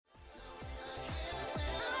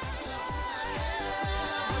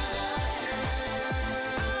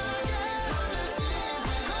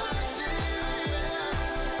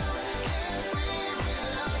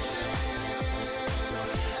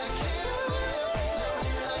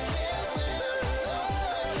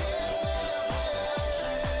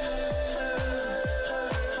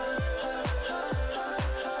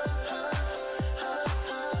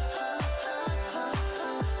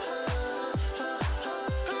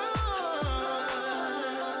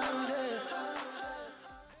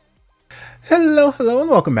Hello, hello, and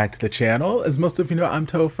welcome back to the channel. As most of you know, I'm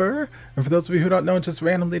Topher, and for those of you who don't know and just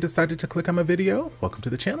randomly decided to click on my video, welcome to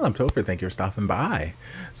the channel. I'm Topher. Thank you for stopping by.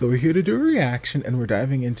 So we're here to do a reaction, and we're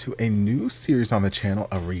diving into a new series on the channel,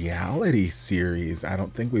 a reality series. I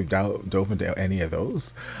don't think we've dove into any of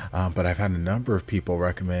those, but I've had a number of people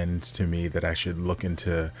recommend to me that I should look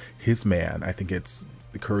into His Man. I think it's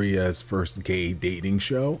Korea's first gay dating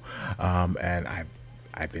show, and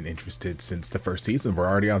I've been interested since the first season. We're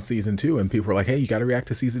already on season 2, and people are like, hey, you got to react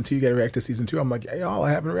to season 2, you got to react to season 2. I'm like, hey, y'all,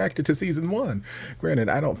 I haven't reacted to season 1. Granted,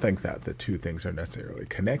 I don't think that the two things are necessarily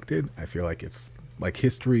connected. I feel like it's like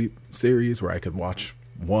history series where I could watch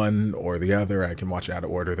one or the other. I can watch it out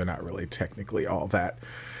of order. They're not really technically all that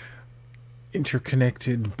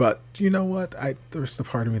interconnected, but you know what? There's the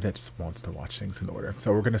part of me that just wants to watch things in order.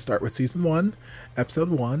 So we're going to start with season 1, episode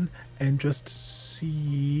 1, and just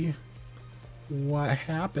see what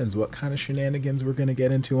happens, what kind of shenanigans we're going to get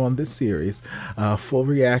into on this series. Full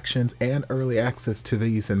reactions and early access to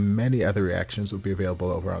these and many other reactions will be available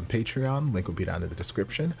over on Patreon. Link will be down in the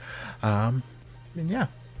description. And yeah,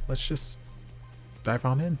 let's just dive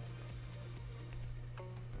on in.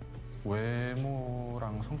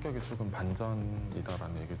 외모랑 성격이 조금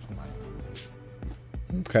반전이다라는 얘기를 좀 많이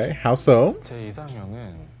들어요. Okay, how so? 제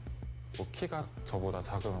이상형은 뭐 키가 저보다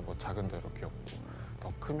작으면 뭐 작은 대로 귀엽고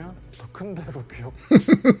더 크면 더 큰 대로 귀엽고.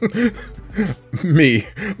 Me.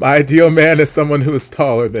 My ideal man is someone who is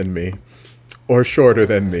taller than me or shorter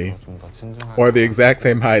than me or the exact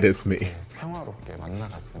same height as me. 평화롭게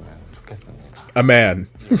만나갔으면 좋겠습니다. A man.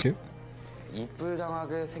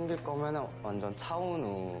 이쁘장하게 생길 거면 완전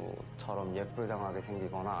차은우처럼 예쁘장하게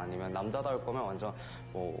생기거나 아니면 남자다울 거면 완전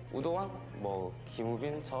뭐 우도환, 뭐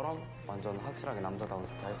김우빈처럼 완전 확실하게 남자다운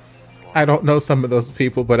스타일. I don't know some of those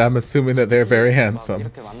people, but I'm assuming that they're very handsome.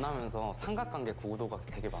 이렇게 만나면서 삼각관계 구도가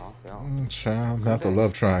되게 많았어요. Child, not the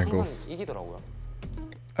love triangles. 이기더라고요.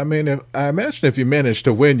 I mean, I imagine if you managed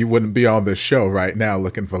to win, you wouldn't be on this show right now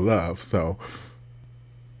looking for love, so.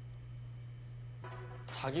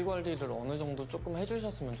 자기 관리를 어느 정도 조금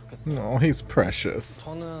해주셨으면 좋겠어요. Oh, he's precious.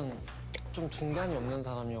 저는 좀 중간이 없는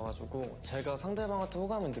사람이어가지고 제가 상대방한테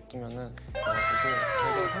호감을 느끼면은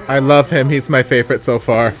I love him. He's my favorite so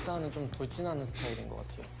far. 일단은 좀 돌진하는 스타일인 것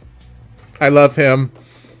같아요. I love him.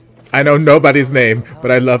 I know nobody's name,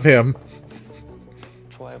 but I love him.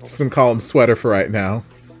 Just gonna call him Sweater for right now.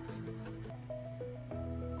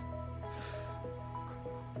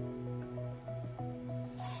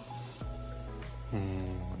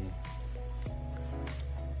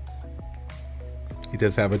 He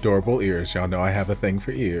does have adorable ears. Y'all know I have a thing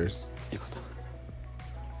for ears.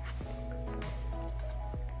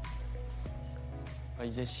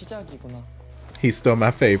 이제 시작이구나. He's still my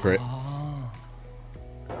favorite.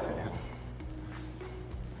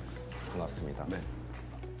 반갑습니다. 네.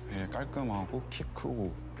 되게 깔끔하고 키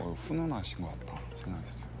크고 훈훈하신 것 같다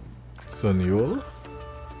생각했어요. Sunul?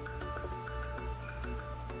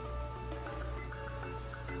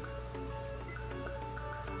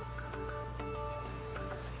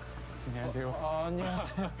 안녕하세요.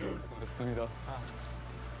 안녕하세요. 반갑습니다.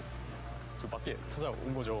 저 밖에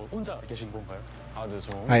찾아온 거죠. 혼자 계신 건가요? 아, 네,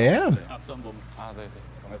 저. I am. 네, 앞서 한번. 아, 네, 네.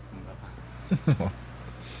 반갑습니다.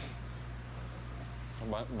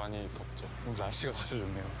 많이 덥죠. 날씨가 진짜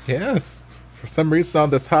좋네요. Yes. For some reason on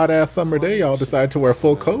this hot ass summer day, y'all decided to wear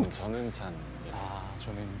full coats. 전은찬. 아,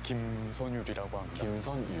 저는 김선율이라고 합니다.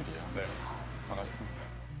 김선율이요. 네, 반갑습니다.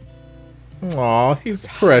 Aw, he's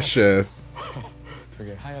precious.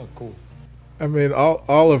 되게 하얗고. I mean,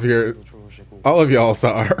 all of y'all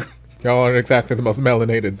are. Y'all aren't exactly the most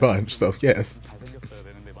melanated bunch, so yes. 잘생겼어야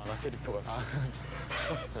되는데 만화 캐릭터 같이.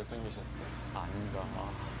 잘생기셨어요. 아닙니다.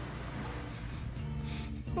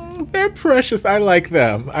 They're precious. I like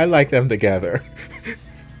them. I like them together.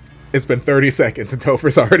 It's been 30 seconds and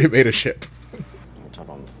Topher's already made a ship.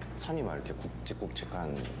 저처럼 선이 막 이렇게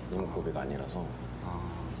굵직굵직한 눈곱이가 아니라서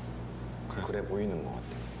그래 보이는 것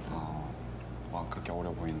같아요. 그렇게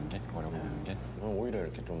어려 보이는 게? 보이는 게? 저는 오히려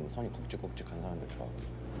이렇게 좀 선이 굵직굵직한 사람들 좋아하고.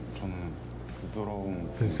 저는 부드러운.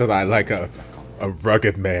 So I like a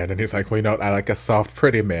rugged man, and he's like, well, you know what? I like a soft,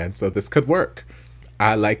 pretty man, so this could work.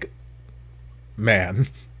 I like man,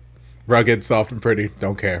 rugged, soft, and pretty.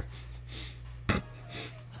 Don't care.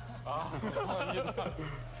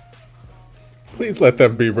 Please let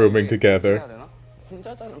them be rooming together.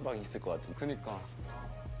 혼자 자는 방이 있을 것 같은. 그니까.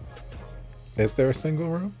 Is there a single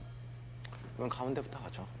room? 그럼 가운데부터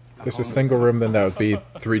가죠. There's a single room, then that would be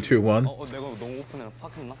 3, 2, 1. 내가 너무 오픈해서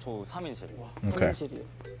파악했나? 저 3인실. Okay. 3인실이요.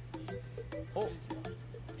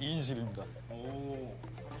 2인실입니다. 오.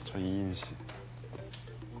 저 2인실.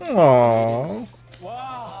 Aww.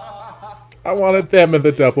 I wanted them in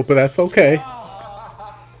the double, but that's okay.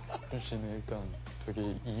 아슈톤 씨는 일단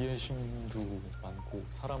되게 이해심도 많고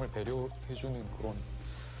사람을 배려해주는 그런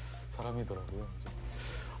사람이더라고요.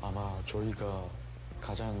 아마 저희가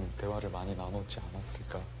가장 대화를 많이 나눴지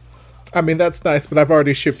않았을까. I mean, that's nice, but I've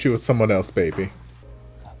already shipped you with someone else, baby.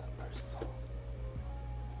 나는 벌써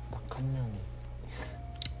딱 한 명이.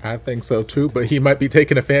 I think so too, but he might be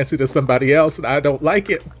taking a fancy to somebody else, and I don't like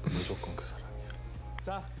it. 무조건 그 사람이야.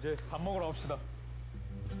 자, 이제 밥 먹으러 갑시다.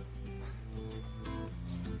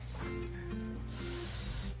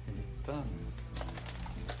 일단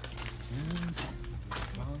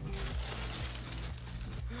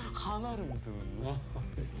하나를 못 드는.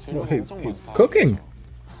 Well, he's cooking.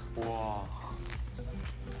 와.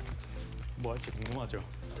 뭐 할지 궁금하죠?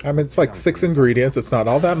 I mean, it's like 6 ingredients. It's not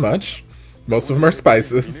all that much. Most of them are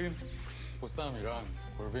spices. 보쌈이랑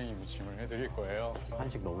골뱅이 무침을 해드릴 거예요.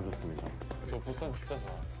 한식 너무 좋습니다. 저 보쌈 진짜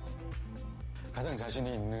좋아해요. 가장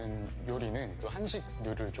자신이 있는 요리는 또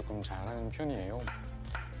한식류를 조금 잘하는 편이에요.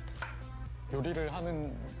 요리를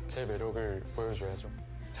하는 제 매력을 보여줘야죠.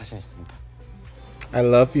 자신 있습니다. I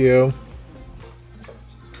love you.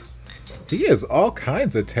 He is all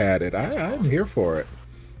kinds of tatted. I'm here for it.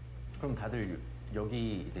 그럼 다들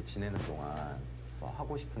여기 이제 지내는 동안 뭐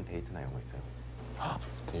하고 싶은 데이트나 이런 거 있어요?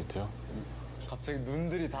 데이트요? 갑자기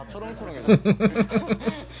눈들이 다 초롱초롱해졌어.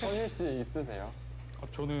 선일 씨 있으세요?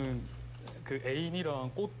 저는 그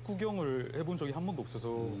애인이랑 꽃 구경을 해본 적이 한 번도 없어서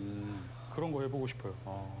그런 거 해보고 싶어요.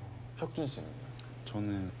 혁준 씨는?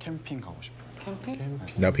 저는 캠핑 가고 싶어요. 캠핑?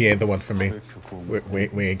 Nope, he ain't the one for me. 불 켜고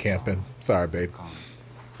We ain't camping. Sorry, babe. 약간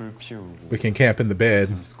불 피우고 We can camp in the bed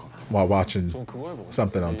재밌을 것 같아요. while watching 전 그거 해보고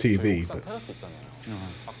something on 저희 TV. 옥상 But 테라스 있잖아요.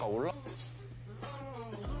 아까 올라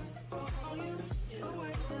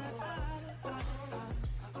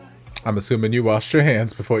I'm assuming you washed your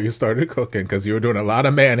hands before you started cooking because you were doing a lot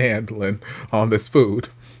of manhandling on this food.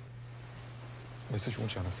 메시지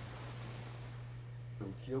오지 않았어요?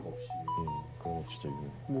 기억 없이 그건 진짜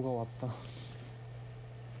뭐가 왔다.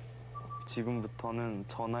 지금부터는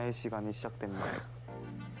전화의 시간이 시작됩니다.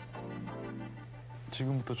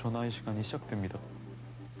 지금부터 전화의 시간이 시작됩니다.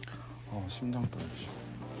 심장 떨리죠.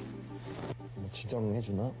 뭐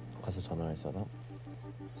지정해주나? 가서 전화할 사람?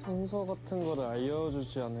 순서 같은 거를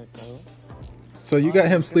알려주지 않을까요? So you got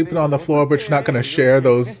him sleeping on the floor, but you're not going to share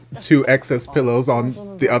those 2 excess pillows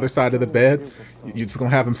on the other side of the bed? You're just going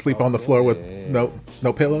to have him sleep on the floor with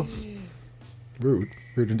no pillows? Rude.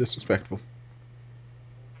 Rude and disrespectful.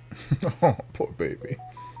 Oh, poor baby.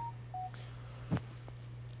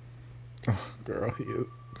 Oh, girl, he is...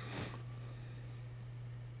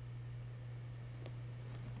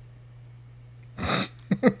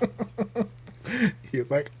 He is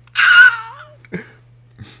like...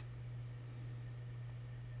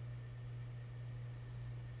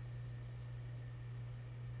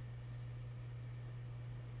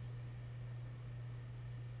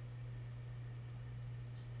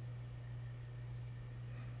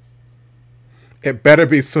 It better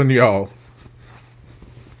be Sunyo.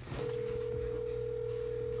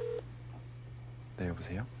 네,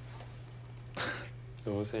 여보세요?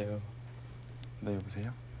 여보세요. 네,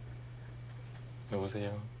 여보세요?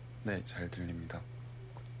 여보세요. 네, 잘 들립니다.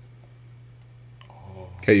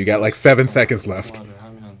 Okay, you got like 7 seconds left. 통화를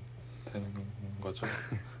하면 되는 거죠?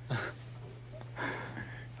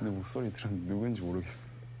 근데 목소리 들으면 누군지 모르겠어.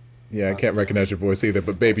 Yeah, I can't recognize your voice either,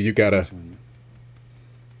 but baby, you gotta... 잠시만요.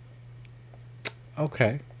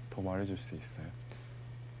 Okay. 더 말해줄 수 있어요?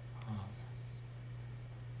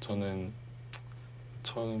 저는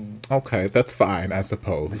처음 Okay, that's fine, I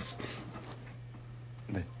suppose.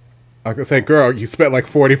 네. I could say, girl, you spent like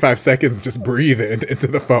 45 seconds just breathing into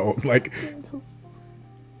the phone. Like,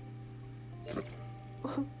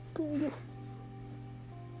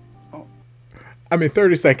 I mean,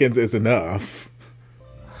 30 seconds is enough.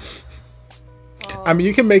 I mean,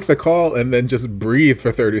 you can make the call and then just breathe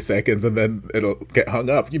for 30 seconds and then it'll get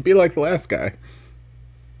hung up. You'd be like the last guy.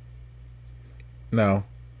 No.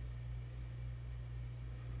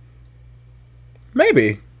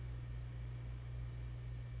 Maybe.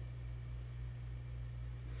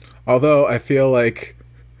 Although I feel like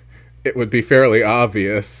it would be fairly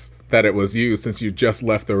obvious that it was you since you just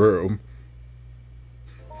left the room.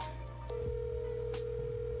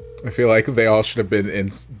 I feel like they all should have been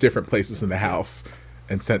in different places in the house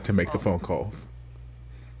and sent to make the phone calls.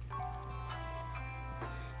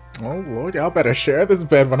 Oh Lord, y'all better share this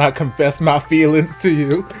bed when I confess my feelings to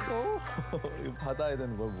you. 이거 받아야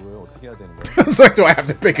되는 거야? 뭐예요? 어떻게 해야 되는 거야? It's like, do I have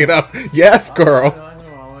to pick it up? Yes, girl.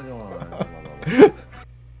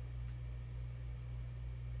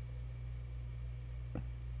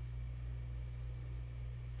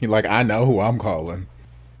 He like, I know who I'm calling.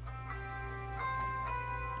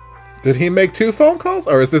 Did he make 2 phone calls,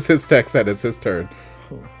 or is this his text that it's his turn?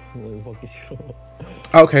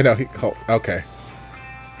 Okay, no, he called. Okay.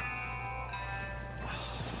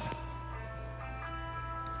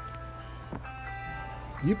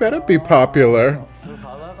 You better be popular.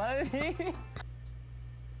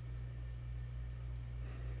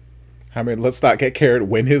 I mean, let's not get carried.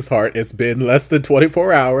 Win his heart. It's been less than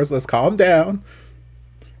 24 hours. Let's calm down.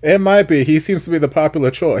 It might be. He seems to be the popular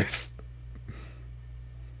choice.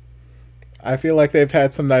 I feel like they've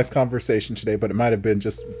had some nice conversation today, but it might have been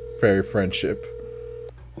just very friendship.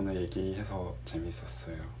 오늘 얘기해서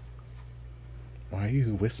재밌었어요. Why are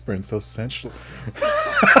you whispering so sensual?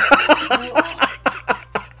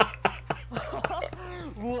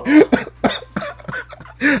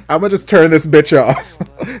 I'm gonna just turn this bitch off.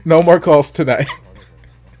 No more calls tonight.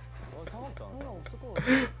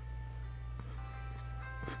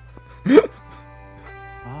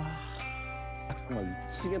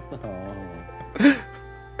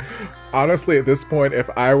 Honestly, at this point, if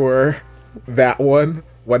I were that one,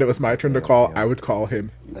 when it was my turn to call, I would call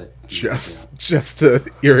him just to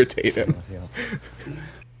irritate him.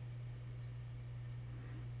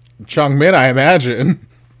 Changmin, I imagine.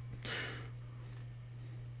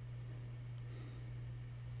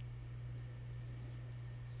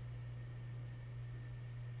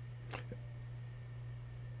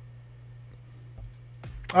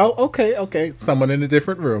 Oh, okay. Someone in a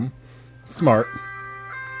different room. Smart.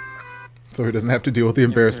 So he doesn't have to deal with the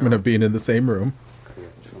embarrassment of being in the same room.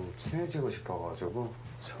 좀 친해지고 싶어가지고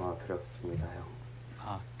전화 드렸습니다요.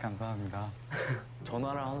 아, 감사합니다.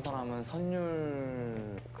 전화를 한 사람은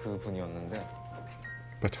선율 그분이었는데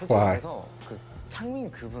But why? 그래서 그 창민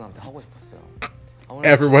그분한테 하고 싶었어요.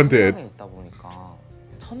 Everyone did. 있다 보니까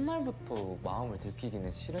첫날부터 마음을 들키기는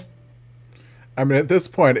싫은. I mean, at this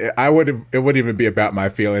point, it wouldn't even be about my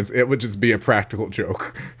feelings. It would just be a practical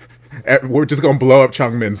joke. We're just gonna blow up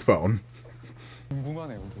Changmin's phone.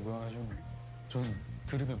 궁금하네요. 누가 하셨나요? 전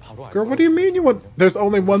들으면 바로 알 Girl, what do you mean you want? There's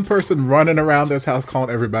only one person running around this house calling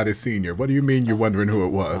everybody senior. What do you mean you're wondering who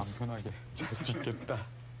it was? 편하게 잘수 있겠다.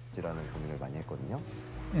 라는 고민을 많이 했거든요.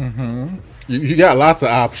 You got lots of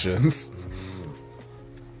options.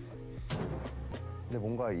 근데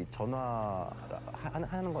뭔가 이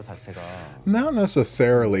전화하는 것 자체가 Not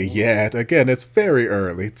necessarily yet. Again, it's very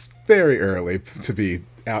early. It's very early to be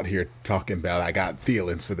out here talking about I got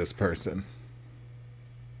feelings for this person.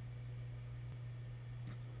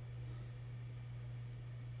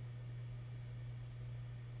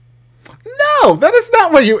 No, that is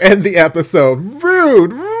not where you end the episode.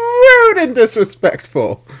 Rude and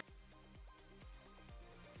disrespectful.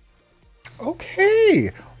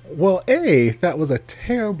 Okay. Well, that was a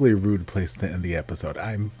terribly rude place to end the episode.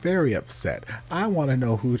 I'm very upset. I want to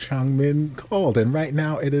know who Changmin called, and right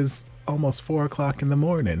now it is almost 4 o'clock in the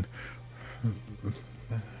morning.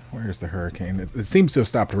 Where's the hurricane? It seems to have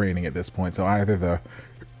stopped raining at this point, so either the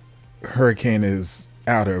hurricane is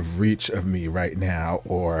out of reach of me right now,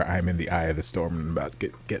 or I'm in the eye of the storm and about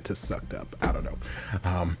to get to sucked up. I don't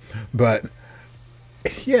know. But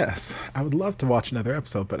yes, I would love to watch another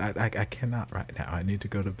episode, but I cannot right now. I need to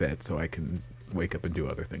go to bed so I can wake up and do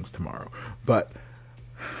other things tomorrow. But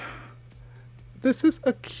this is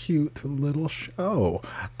a cute little show.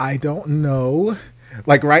 I don't know.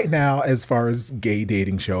 Like right now, as far as gay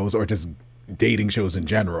dating shows or just dating shows in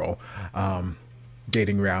general,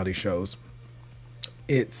 dating reality shows,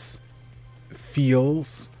 it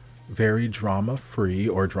feels very drama-free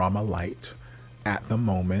or drama-light at the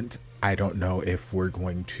moment. I don't know if we're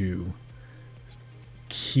going to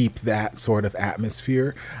keep that sort of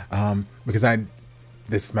atmosphere because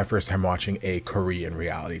this is my first time watching a Korean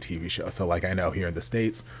reality TV show. So like I know here in the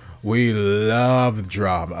States, we love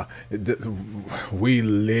drama.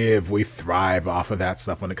 We thrive off of that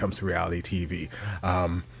stuff when it comes to reality TV.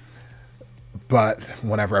 But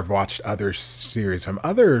whenever I've watched other series from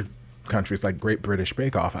other countries like Great British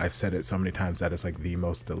Bake Off, I've said it so many times that it's like the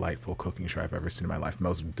most delightful cooking show I've ever seen in my life,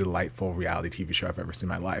 most delightful reality TV show I've ever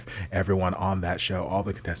seen in my life. Everyone on that show, all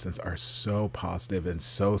the contestants are so positive and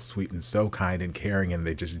so sweet and so kind and caring, and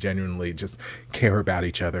they just genuinely just care about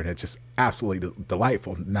each other, and it's just absolutely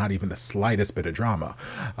delightful, not even the slightest bit of drama.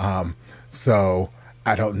 So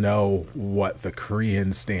I don't know what the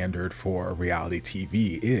Korean standard for reality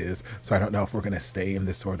TV is, so I don't know if we're going to stay in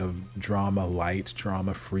this sort of drama-light,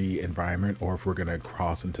 drama-free environment, or if we're going to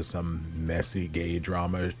cross into some messy gay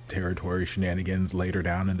drama territory shenanigans later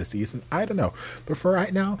down in the season. I don't know. But for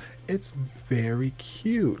right now, it's very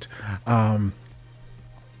cute.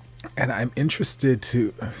 And I'm interested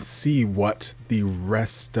to see what the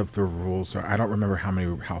rest of the rules are. I don't remember how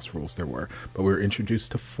many house rules there were, but we were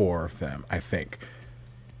introduced to 4 of them, I think.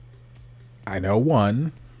 I know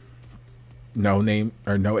 1, no name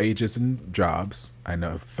or no ages and jobs. I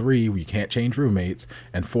know 3, we can't change roommates,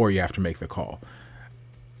 and 4, you have to make the call.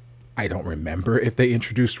 I don't remember if they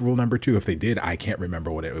introduced rule number 2. If they did, I can't remember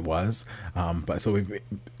what it was. But so we've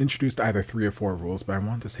introduced either 3 or 4 rules, but I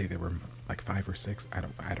want to say there were like 5 or 6. I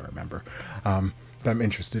don't remember. But I'm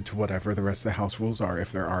interested to whatever the rest of the house rules are,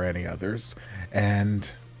 if there are any others. And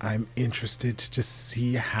I'm interested to just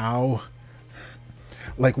see how,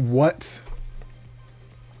 like, what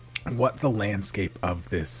the landscape of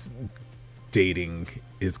this dating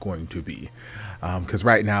is going to be, because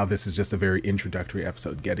right now this is just a very introductory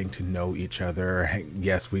episode, getting to know each other.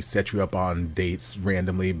 Yes, we set you up on dates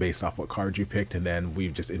randomly based off what card you picked, and then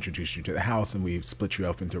we've just introduced you to the house and we've split you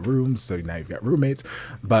up into rooms, so now you've got roommates.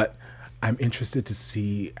 But I'm interested to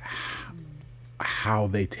see how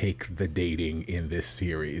they take the dating in this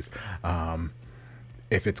series,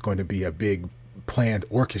 if it's going to be a big planned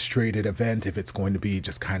orchestrated event, if it's going to be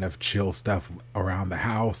just kind of chill stuff around the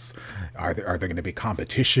house. Are there going to be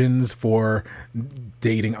competitions for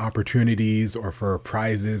dating opportunities or for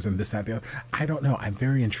prizes and this, that, the other? I don't know. I'm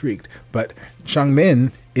very intrigued. But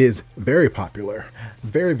Changmin is very popular,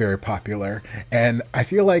 very, very popular. And I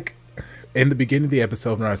feel like in the beginning of the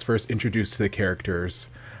episode, when I was first introduced to the characters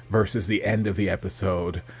versus the end of the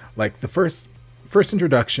episode, like the first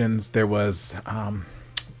introductions, there was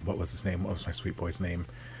what was his name? What was my sweet boy's name?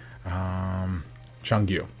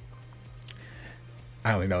 Chungyu.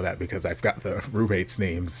 I only know that because I've got the roommates'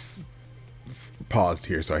 names paused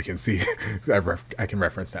here so I can see, I can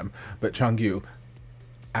reference them. But Chungyu,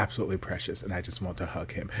 absolutely precious, and I just want to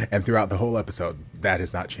hug him. And throughout the whole episode, that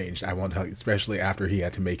has not changed. I want to hug, especially after he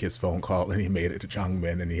had to make his phone call and he made it to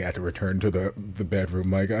Changmin and he had to return to the bedroom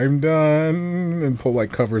like, I'm done, and pull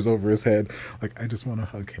like covers over his head. Like, I just want to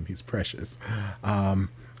hug him. He's precious.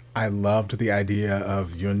 I loved the idea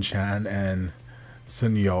of Yun Chan and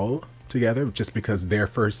Sun Yeol together, just because their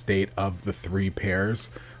first date of the 3 pairs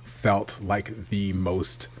felt like the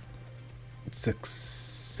most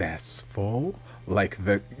successful. Like,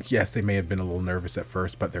 yes, they may have been a little nervous at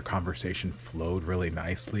first, but their conversation flowed really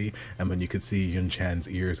nicely. And when you could see Yun Chan's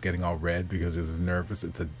ears getting all red because he was nervous,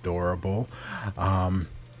 it's adorable. And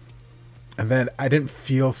then I didn't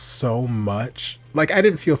feel so much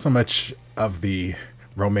of the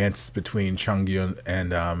romance between Chunghyun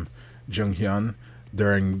and Junghyun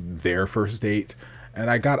during their first date, and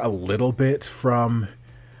I got a little bit from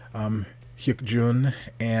Hyukjun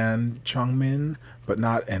and Chongmin, but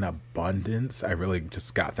not an abundance. I really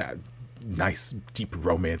just got that nice deep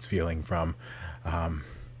romance feeling from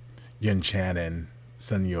Yun Chan and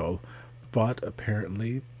Sun Yeol. But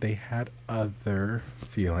apparently they had other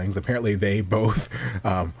feelings. Apparently they both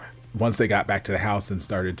once they got back to the house and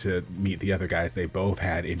started to meet the other guys, they both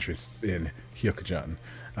had interests in Hyukjun,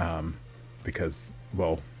 because,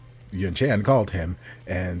 well, Yun Chan called him,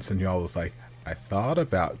 and Sun Yeol was like, I thought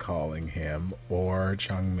about calling him or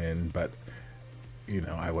Changmin, but, you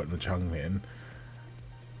know, I went with Changmin.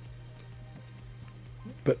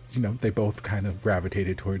 But, you know, they both kind of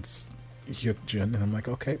gravitated towards Hyukjun, and I'm like,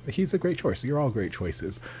 okay, he's a great choice. You're all great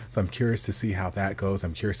choices. So I'm curious to see how that goes.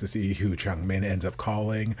 I'm curious to see who Changmin ends up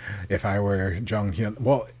calling. If I were Jonghyun,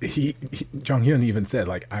 well, Jonghyun even said,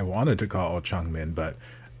 like, I wanted to call Changmin, but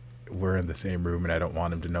we're in the same room and I don't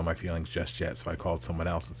want him to know my feelings just yet, so I called someone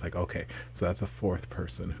else. It's like, okay, so that's a 4th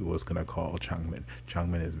person who was gonna call Changmin.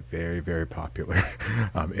 Changmin is very, very popular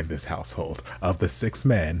in this household. Of the 6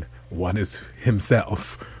 men, 1 is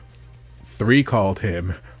himself, 3 called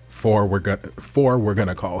him, 4 we're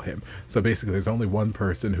gonna call him. So basically there's only 1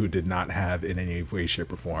 person who did not have in any way,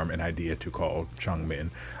 shape, or form an idea to call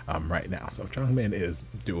Changmin right now. So Changmin is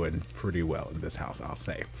doing pretty well in this house, I'll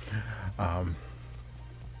say.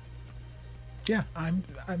 Yeah, I'm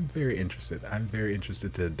very interested. I'm very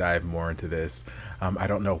interested to dive more into this. I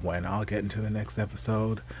don't know when I'll get into the next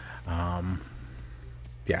episode.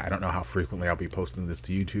 Yeah, I don't know how frequently I'll be posting this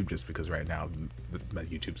to YouTube, just because right now my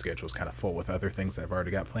YouTube schedule is kind of full with other things I've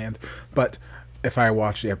already got planned. But if I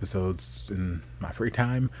watch the episodes in my free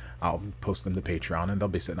time, I'll post them to Patreon, and they'll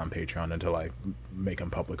be sitting on Patreon until I make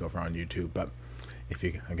them public over on YouTube. But if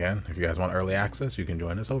you guys want early access, you can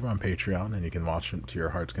join us over on Patreon and you can watch them to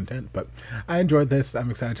your heart's content. But I enjoyed this. I'm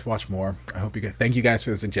excited to watch more. I hope you guys, thank you guys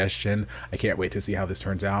for the suggestion. I can't wait to see how this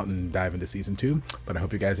turns out and dive into season 2. But I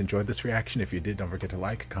hope you guys enjoyed this reaction. If you did, don't forget to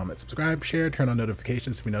like, comment, subscribe, share, turn on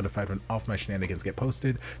notifications to be notified when all of my shenanigans get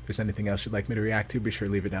posted. If there's anything else you'd like me to react to, be sure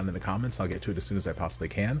to leave it down in the comments. I'll get to it as soon soon as I possibly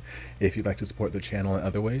can. If you'd like to support the channel in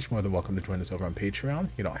other ways, you're more than welcome to join us over on Patreon.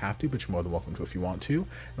 You don't have to, but you're more than welcome to if you want to. And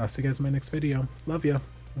I'll see you guys in my next video. Love ya.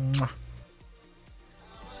 Mwah.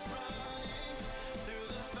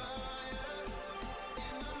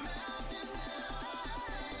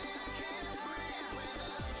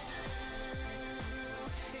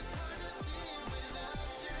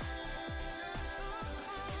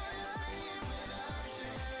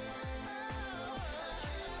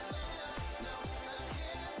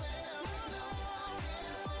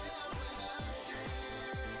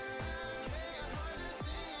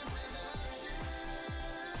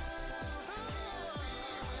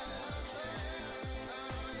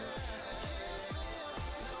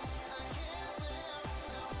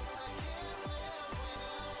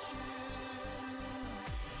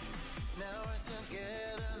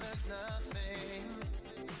 Together, there's nothing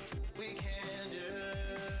we can do.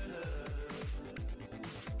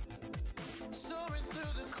 Soaring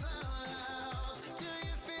through the clouds, do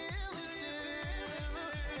you feel it too?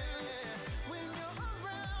 When you're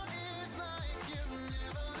around, it's like you've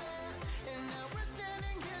never left. And now we're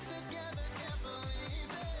standing here together, can't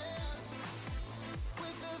believe it.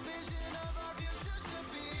 With the vision of